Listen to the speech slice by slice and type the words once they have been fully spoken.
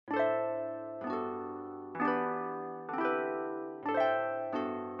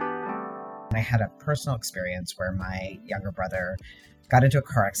I had a personal experience where my younger brother got into a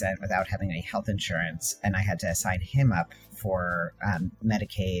car accident without having any health insurance, and I had to sign him up for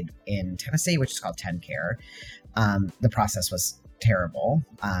Medicaid in Tennessee, which is called TennCare. The process was terrible,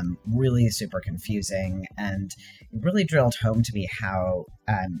 really super confusing, and it really drilled home to me how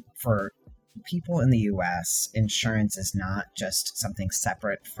for people in the US, insurance is not just something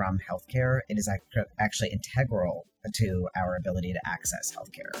separate from healthcare. It is actually integral to our ability to access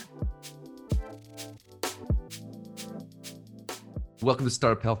healthcare. Welcome to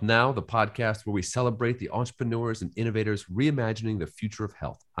Startup Health Now, the podcast where we celebrate the entrepreneurs and innovators reimagining the future of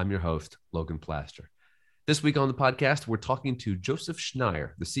health. I'm your host, Logan Plaster. This week on the podcast, we're talking to Joseph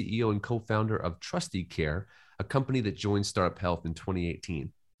Schneier, the CEO and co-founder of Trusty Care, a company that joined Startup Health in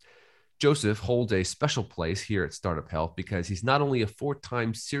 2018. Joseph holds a special place here at Startup Health because he's not only a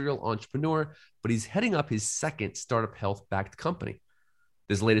four-time serial entrepreneur, but he's heading up his second Startup Health-backed company.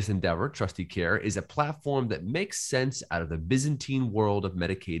 This latest endeavor, Trusty Care, is a platform that makes sense out of the Byzantine world of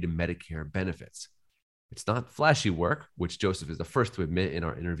Medicaid and Medicare benefits. It's not flashy work, which Joseph is the first to admit in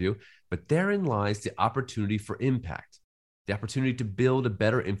our interview, but therein lies the opportunity for impact, the opportunity to build a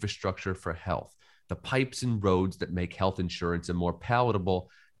better infrastructure for health, the pipes and roads that make health insurance a more palatable,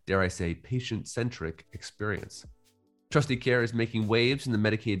 dare I say, patient-centric experience. Trusty Care is making waves in the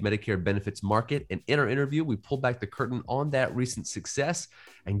Medicaid Medicare benefits market, and in our interview, we pull back the curtain on that recent success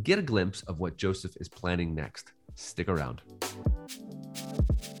and get a glimpse of what Joseph is planning next. Stick around.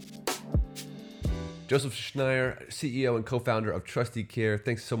 Joseph Schneier, CEO and co-founder of Trusty Care,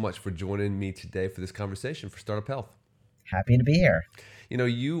 thanks so much for joining me today for this conversation for Startup Health. Happy to be here. You know,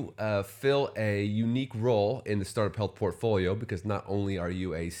 you fill a unique role in the Startup Health portfolio because not only are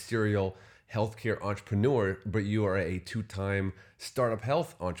you a serial healthcare entrepreneur, but you are a two-time Startup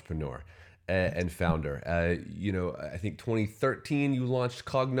Health entrepreneur and founder. I think 2013 you launched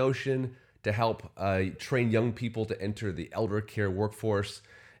Cognotion to help train young people to enter the elder care workforce.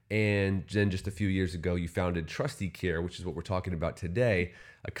 And then just a few years ago, you founded Trusty Care, which is what we're talking about today,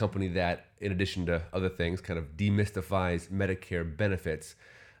 a company that, in addition to other things, kind of demystifies Medicare benefits.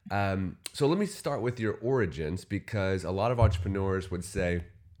 So let me start with your origins, because a lot of entrepreneurs would say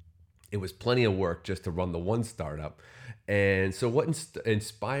it was plenty of work just to run the one startup. And so what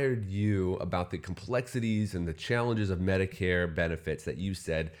inspired you about the complexities and the challenges of Medicare benefits that you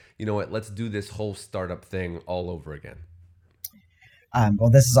said, you know what, let's do this whole startup thing all over again? Well,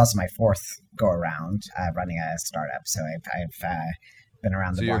 this is also my fourth go around running a startup, so I've been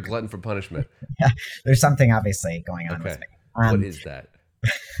around the block. So you're a glutton for punishment. Yeah, there's something obviously going on with me. What is that?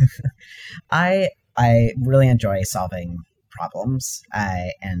 I really enjoy solving problems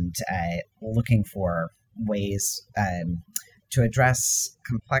and looking for ways to address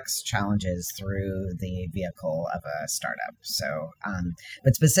complex challenges through the vehicle of a startup. So,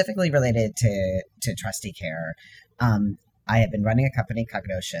 but specifically related to Trusty Care, I have been running a company,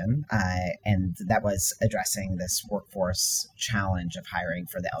 Cognotion, and that was addressing this workforce challenge of hiring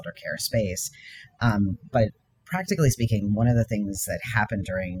for the elder care space. But practically speaking, one of the things that happened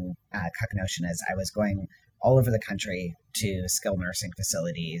during Cognotion is I was going all over the country to skilled nursing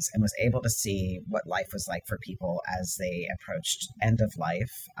facilities and was able to see what life was like for people as they approached end of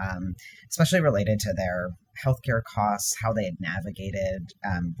life, especially related to their healthcare costs, how they had navigated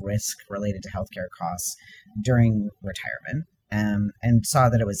risk related to healthcare costs during retirement, and saw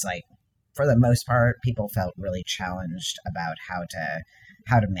that it was like, for the most part, people felt really challenged about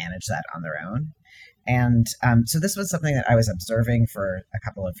how to manage that on their own. And so this was something that I was observing for a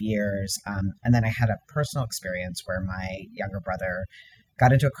couple of years. And then I had a personal experience where my younger brother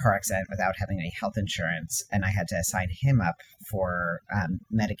got into a car accident without having any health insurance, and I had to sign him up for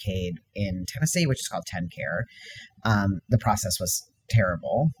Medicaid in Tennessee, which is called TennCare. The process was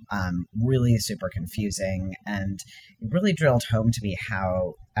terrible, really super confusing, and it really drilled home to me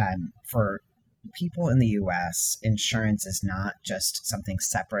how for people in the US, insurance is not just something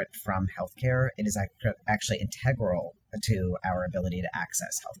separate from healthcare. It is actually integral to our ability to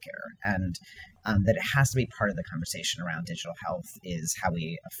access healthcare, and that it has to be part of the conversation around digital health is how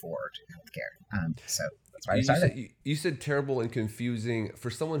we afford healthcare. So that's why I started. You said terrible and confusing. For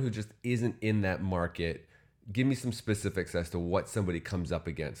someone who just isn't in that market, give me some specifics as to what somebody comes up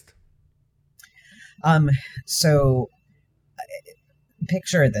against. So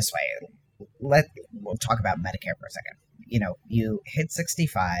picture it this way. We'll talk about Medicare for a second. You know, you hit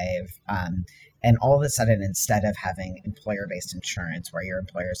 65, and all of a sudden, instead of having employer-based insurance where your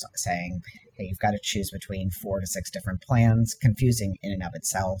employer's saying, hey, you've got to choose between 4 to 6 different plans, confusing in and of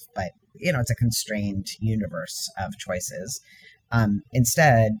itself, but, you know, it's a constrained universe of choices.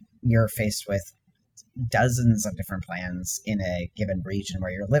 Instead, you're faced with dozens of different plans in a given region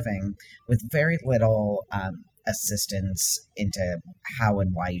where you're living with very little assistance into how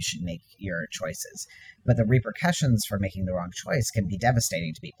and why you should make your choices. But the repercussions for making the wrong choice can be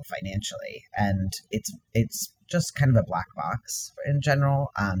devastating to people financially, and it's just kind of a black box in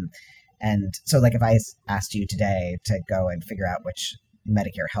general. And so, like, if I asked you today to go and figure out which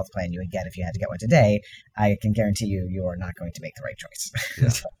Medicare health plan you would get if you had to get one today, I can guarantee you are not going to make the right choice. Yeah.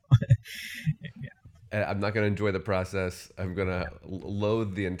 So, yeah. I'm not going to enjoy the process. I'm going to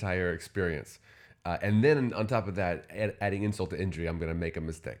loathe the entire experience. And then on top of that, adding insult to injury, I'm going to make a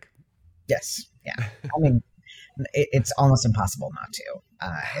mistake. Yes. Yeah. I mean, it's almost impossible not to.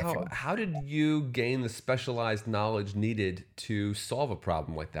 How did you gain the specialized knowledge needed to solve a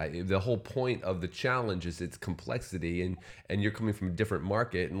problem like that? The whole point of the challenge is its complexity, and you're coming from a different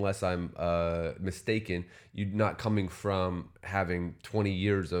market, unless I'm mistaken. You're not coming from having 20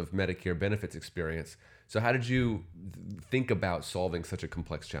 years of Medicare benefits experience. So how did you think about solving such a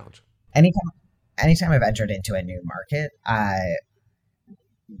complex challenge? Anytime I've entered into a new market,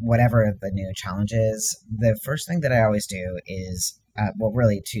 whatever the new challenge is, the first thing that I always do is,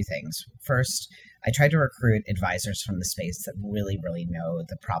 really two things. First, I try to recruit advisors from the space that really, really know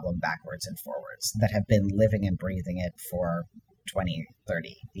the problem backwards and forwards, that have been living and breathing it for 20,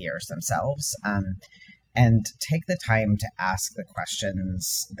 30 years themselves, and take the time to ask the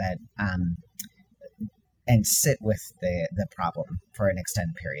questions that, and sit with the problem for an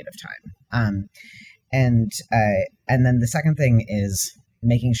extended period of time. And then the second thing is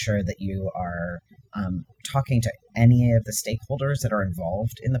making sure that you are talking to any of the stakeholders that are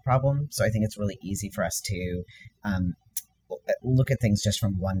involved in the problem. So I think it's really easy for us to look at things just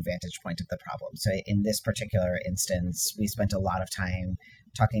from one vantage point of the problem. So in this particular instance, we spent a lot of time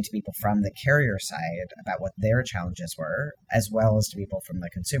talking to people from the carrier side about what their challenges were, as well as to people from the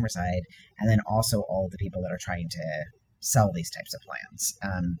consumer side, and then also all the people that are trying to sell these types of plans.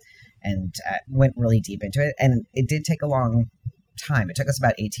 And went really deep into it. And it did take a long time. It took us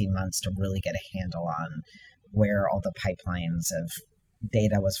about 18 months to really get a handle on where all the pipelines of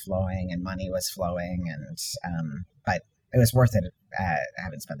data was flowing and money was flowing. And but it was worth it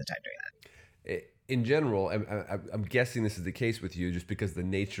having spent the time doing that. In general, I'm guessing this is the case with you just because the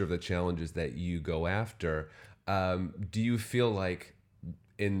nature of the challenges that you go after. Do you feel like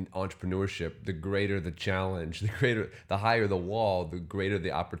in entrepreneurship, the greater the challenge, the higher the wall, the greater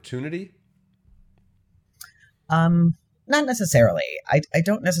the opportunity? Not necessarily. I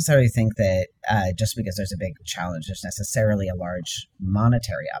don't necessarily think that just because there's a big challenge, there's necessarily a large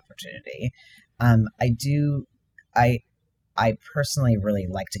monetary opportunity. I personally really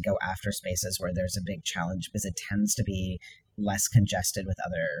like to go after spaces where there's a big challenge because it tends to be less congested with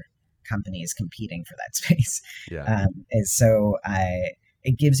other companies competing for that space. Yeah. And so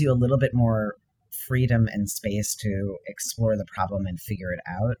it gives you a little bit more freedom and space to explore the problem and figure it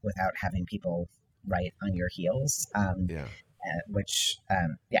out without having people right on your heels. I think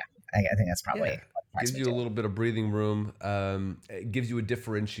that's probably gives you a little bit of breathing room. It gives you a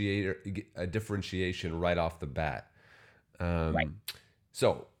differentiation right off the bat. Right.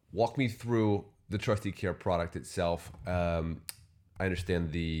 So walk me through the Trustee Care product itself. I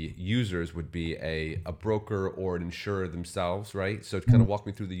understand the users would be a broker or an insurer themselves, right? So kind of walk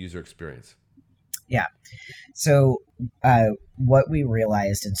me through the user experience. Yeah. So what we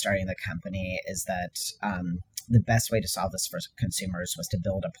realized in starting the company is that the best way to solve this for consumers was to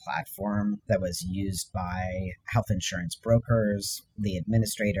build a platform that was used by health insurance brokers, the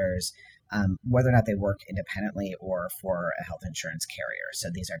administrators, whether or not they work independently or for a health insurance carrier. So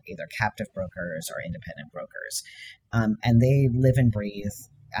these are either captive brokers or independent brokers. And they live and breathe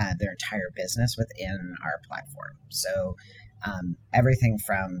their entire business within our platform. So everything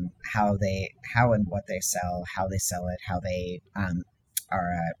from how and what they sell, how they sell it, how they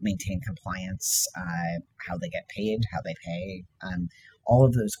maintain compliance, how they get paid, how they pay. All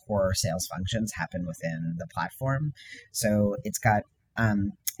of those core sales functions happen within the platform. So it's got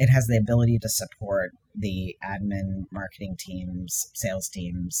it has the ability to support the admin, marketing teams, sales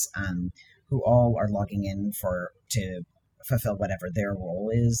teams, who all are logging in to fulfill whatever their role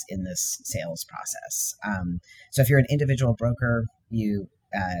is in this sales process. So if you're an individual broker, you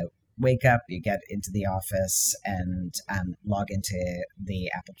wake up, you get into the office and log into the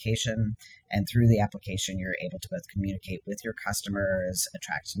application. And through the application, you're able to both communicate with your customers,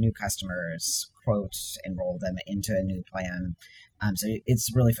 attract new customers, quote, enroll them into a new plan. So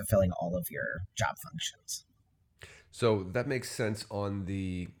it's really fulfilling all of your job functions. So that makes sense on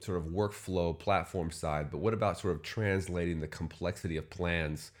the sort of workflow platform side, but what about sort of translating the complexity of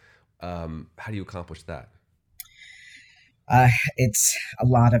plans? How do you accomplish that? It's a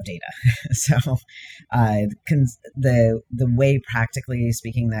lot of data. So the way, practically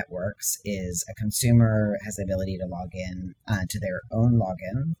speaking, that works is a consumer has the ability to log in to their own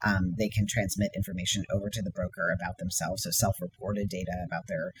login. They can transmit information over to the broker about themselves, so self-reported data about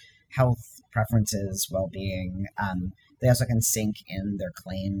their health preferences, well-being. They also can sync in their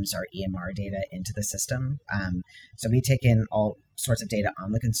claims or EMR data into the system. So we take in all sorts of data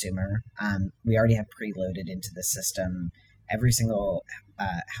on the consumer. We already have preloaded into the system every single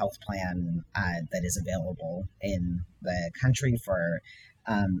health plan that is available in the country for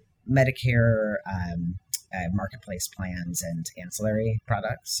Medicare, marketplace plans, and ancillary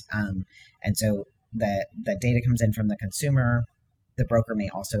products. And so the data comes in from the consumer. The broker may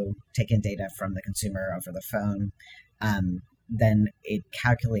also take in data from the consumer over the phone. Then it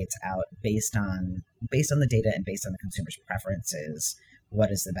calculates out based on the data and based on the consumer's preferences, what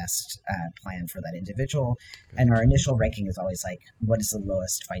is the best plan for that individual. And our initial ranking is always like, what is the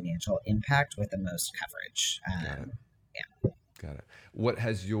lowest financial impact with the most coverage? Yeah. Got it. What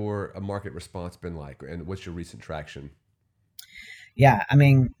has your market response been like, and what's your recent traction? Yeah, I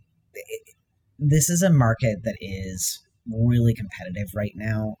mean, this is a market that is really competitive right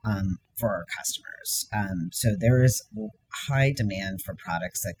now for our customers. So there is high demand for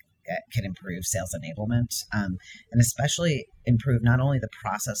products that can improve sales enablement, and especially improve not only the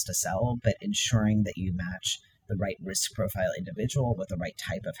process to sell, but ensuring that you match the right risk profile individual with the right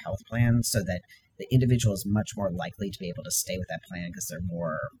type of health plan, so that the individual is much more likely to be able to stay with that plan because they're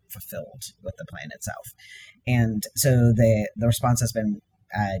more fulfilled with the plan itself. And so the response has been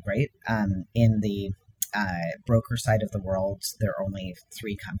great. In the broker side of the world, there are only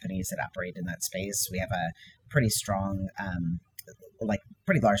 3 companies that operate in that space. We have a pretty strong,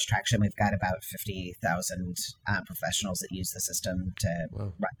 pretty large traction. We've got about 50,000 professionals that use the system to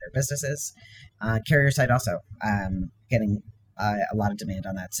run their businesses. Carrier side also getting a lot of demand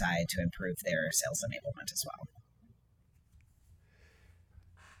on that side to improve their sales enablement as well.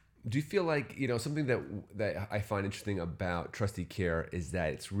 Do you feel like, something that I find interesting about Trusted Care is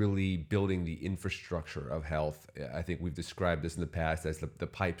that it's really building the infrastructure of health? I think we've described this in the past as the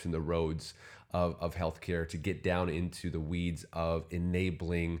pipes and the roads of healthcare to get down into the weeds of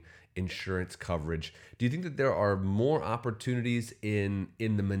enabling insurance coverage. Do you think that there are more opportunities in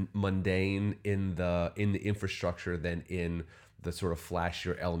the mundane, in the infrastructure, than in the sort of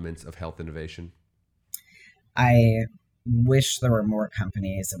flashier elements of health innovation? I wish there were more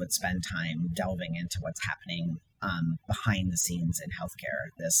companies that would spend time delving into what's happening behind the scenes in healthcare.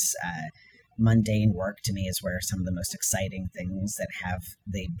 This mundane work, to me, is where some of the most exciting things that have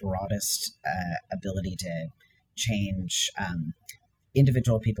the broadest ability to change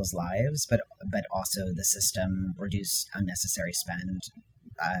individual people's lives, but also the system, reduce unnecessary spend,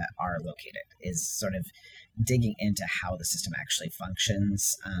 are located. Is sort of digging into how the system actually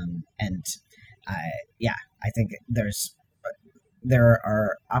functions. I think there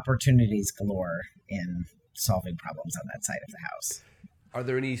are opportunities galore in solving problems on that side of the house. Are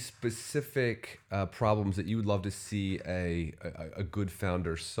there any specific problems that you would love to see a good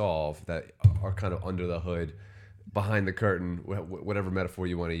founder solve that are kind of under the hood, behind the curtain, whatever metaphor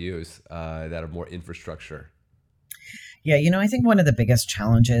you want to use, that are more infrastructure? Yeah, I think one of the biggest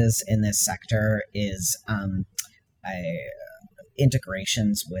challenges in this sector is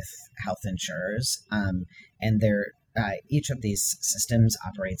integrations with health insurers, and each of these systems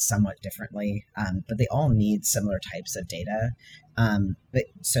operates somewhat differently, but they all need similar types of data.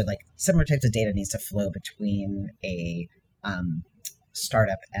 Similar types of data needs to flow between a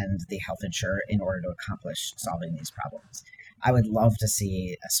startup and the health insurer in order to accomplish solving these problems. I would love to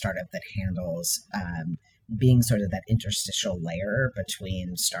see a startup that handles being sort of that interstitial layer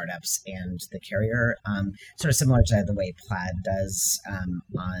between startups and the carrier, sort of similar to the way Plaid does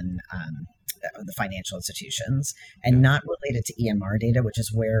on the financial institutions, and not related to EMR data, which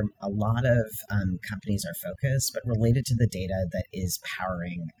is where a lot of companies are focused, but related to the data that is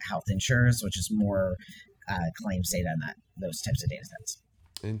powering health insurers, which is more claims data and those types of data sets.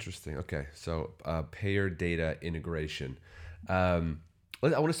 Interesting. Okay, so payer data integration.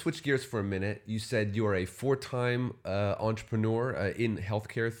 I want to switch gears for a minute. You said you are a 4-time entrepreneur in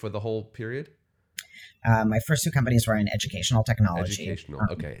healthcare for the whole period? My first 2 companies were in educational technology.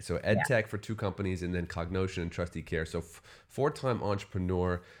 Okay. So EdTech for 2 companies, and then Cognotion and Trusted Care. So 4-time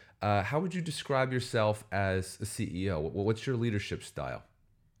entrepreneur. How would you describe yourself as a CEO? What's your leadership style?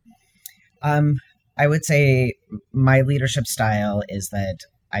 I would say my leadership style is that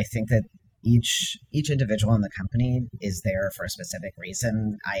I think that each individual in the company is there for a specific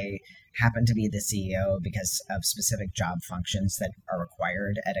reason. I happen to be the CEO because of specific job functions that are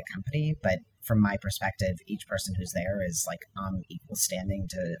required at a company, but from my perspective, each person who's there is like on equal standing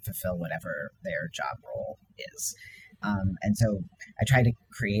to fulfill whatever their job role is. And so I try to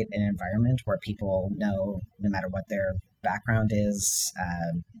create an environment where people know, no matter what their background is,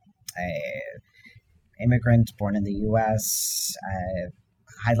 a immigrant born in the U.S.,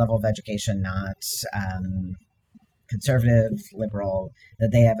 high level of education, not conservative, liberal,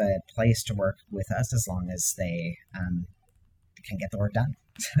 that they have a place to work with us as long as they can get the work done.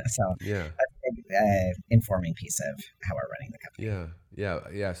 So Yeah. that's a informing piece of how we're running the company.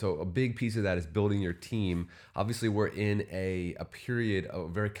 Yeah. So a big piece of that is building your team. Obviously, we're in a period of a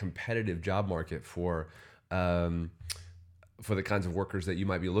very competitive job market for the kinds of workers that you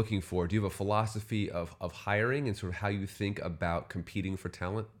might be looking for. Do you have a philosophy of hiring and sort of how you think about competing for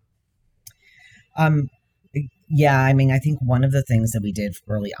talent? Yeah, I mean, I think one of the things that we did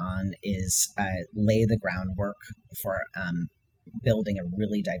early on is lay the groundwork for building a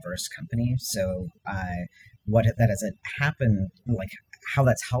really diverse company. So what that has happened, like how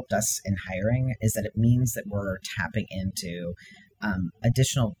that's helped us in hiring, is that it means that we're tapping into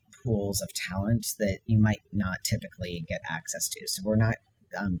additional pools of talent that you might not typically get access to. So we're not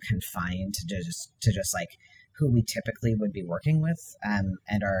confined to just like who we typically would be working with, and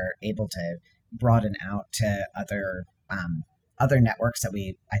are able to broaden out to other networks that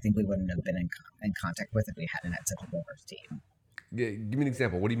I think we wouldn't have been in contact with if we hadn't had such a diverse team. Yeah, give me an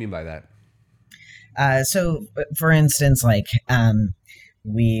example. What do you mean by that? So, for instance, like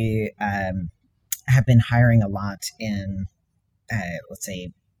we have been hiring a lot in, let's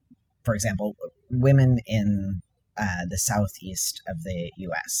say, for example, women in the southeast of the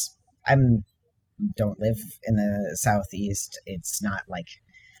U.S. I don't live in the southeast. It's not like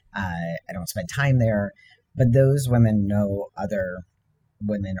I don't spend time there, but those women know other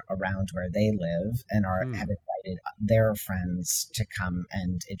women around where they live and have invited their friends to come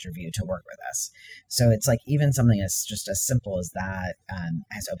and interview to work with us. So it's like even something as just as simple as that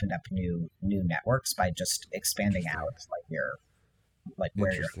has opened up new networks by just expanding out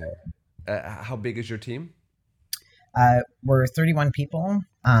where you're. Interesting. How big is your team? We're 31 people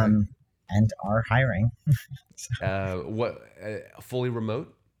and are hiring. What fully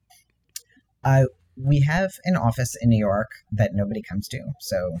remote? We have an office in New York that nobody comes to,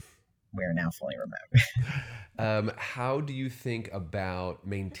 so we're now fully remote. How do you think about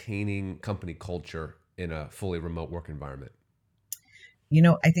maintaining company culture in a fully remote work environment?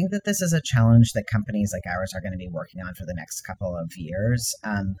 I think that this is a challenge that companies like ours are going to be working on for the next couple of years.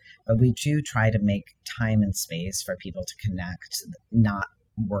 But we do try to make time and space for people to connect, not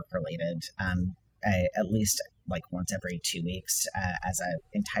work related, at least like once every 2 weeks as an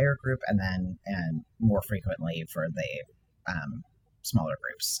entire group, and more frequently for the smaller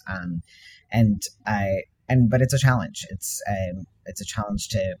groups. But it's a challenge. It's a challenge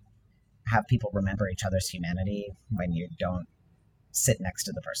to have people remember each other's humanity when you don't sit next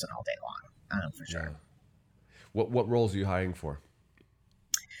to the person all day long, for sure. Yeah. What roles are you hiring for?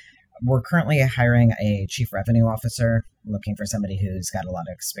 We're currently hiring a chief revenue officer, looking for somebody who's got a lot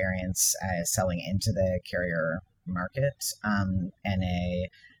of experience selling into the carrier market, and a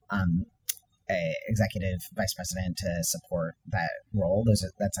executive vice president to support that role.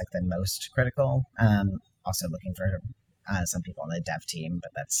 That's like the most critical. Also looking for some people on the dev team,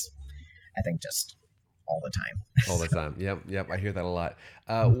 but that's, I think, just all the time. All the time. Yep. I hear that a lot.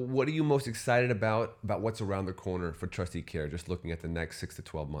 What are you most excited about what's around the corner for Trustee Care, just looking at the next 6 to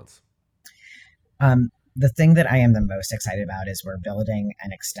 12 months? The thing that I am the most excited about is we're building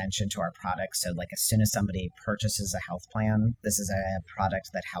an extension to our product. So like as soon as somebody purchases a health plan, this is a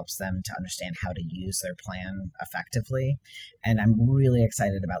product that helps them to understand how to use their plan effectively. And I'm really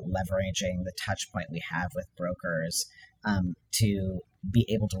excited about leveraging the touch point we have with brokers to be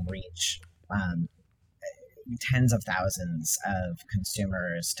able to reach tens of thousands of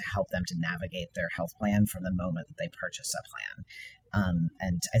consumers to help them to navigate their health plan from the moment that they purchase a plan.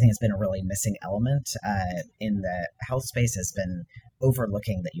 And I think it's been a really missing element in the health space, has been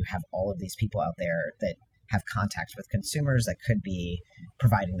overlooking that you have all of these people out there that have contact with consumers that could be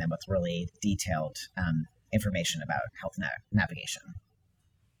providing them with really detailed information about health navigation.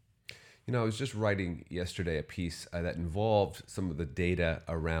 I was just writing yesterday a piece that involved some of the data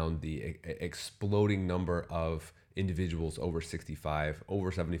around the exploding number of individuals over 65, over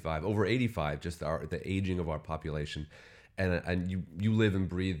 75, over 85, just the aging of our population. And you live and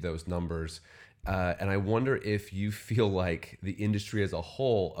breathe those numbers. And I wonder if you feel like the industry as a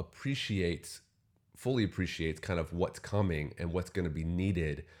whole fully appreciates kind of what's coming and what's going to be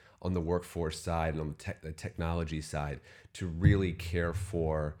needed on the workforce side and on the technology side to really care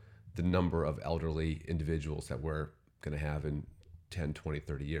for the number of elderly individuals that we're going to have in 10, 20,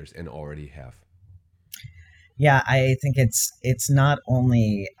 30 years and already have. Yeah, I think it's not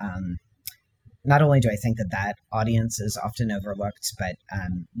only do I think that audience is often overlooked, but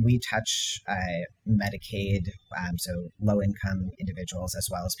we touch Medicaid, so low-income individuals, as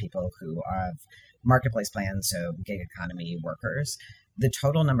well as people who have marketplace plans, so gig economy workers. The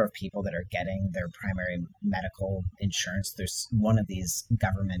total number of people that are getting their primary medical insurance through one of these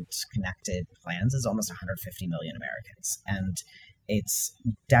government-connected plans is almost 150 million Americans. And it's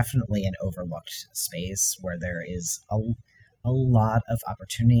definitely an overlooked space where there is a lot of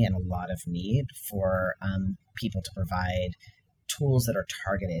opportunity and a lot of need for people to provide tools that are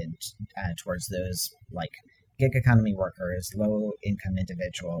targeted towards those like gig economy workers, low income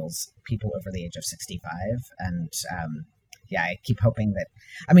individuals, people over the age of 65. And I keep hoping that,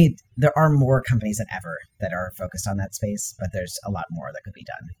 there are more companies than ever that are focused on that space, but there's a lot more that could be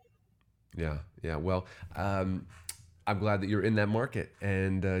done. Yeah. Well, I'm glad that you're in that market.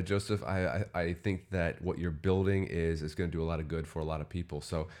 And Joseph, I think that what you're building is going to do a lot of good for a lot of people.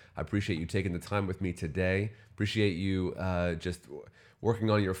 So I appreciate you taking the time with me today. Appreciate you just working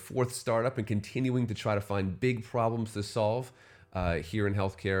on your fourth startup and continuing to try to find big problems to solve here in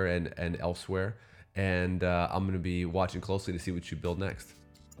healthcare and elsewhere. And I'm going to be watching closely to see what you build next.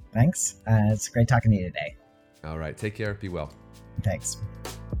 Thanks. It's great talking to you today. All right. Take care. Be well. Thanks.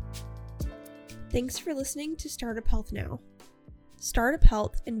 Thanks for listening to Startup Health Now. Startup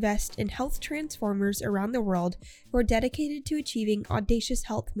Health invests in health transformers around the world who are dedicated to achieving audacious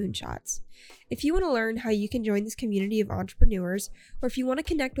health moonshots. If you want to learn how you can join this community of entrepreneurs, or if you want to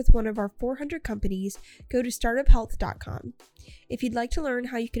connect with one of our 400 companies, go to startuphealth.com. If you'd like to learn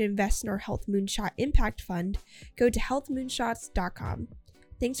how you can invest in our Health Moonshot Impact Fund, go to healthmoonshots.com.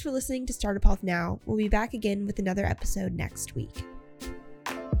 Thanks for listening to Startup Health Now. We'll be back again with another episode next week.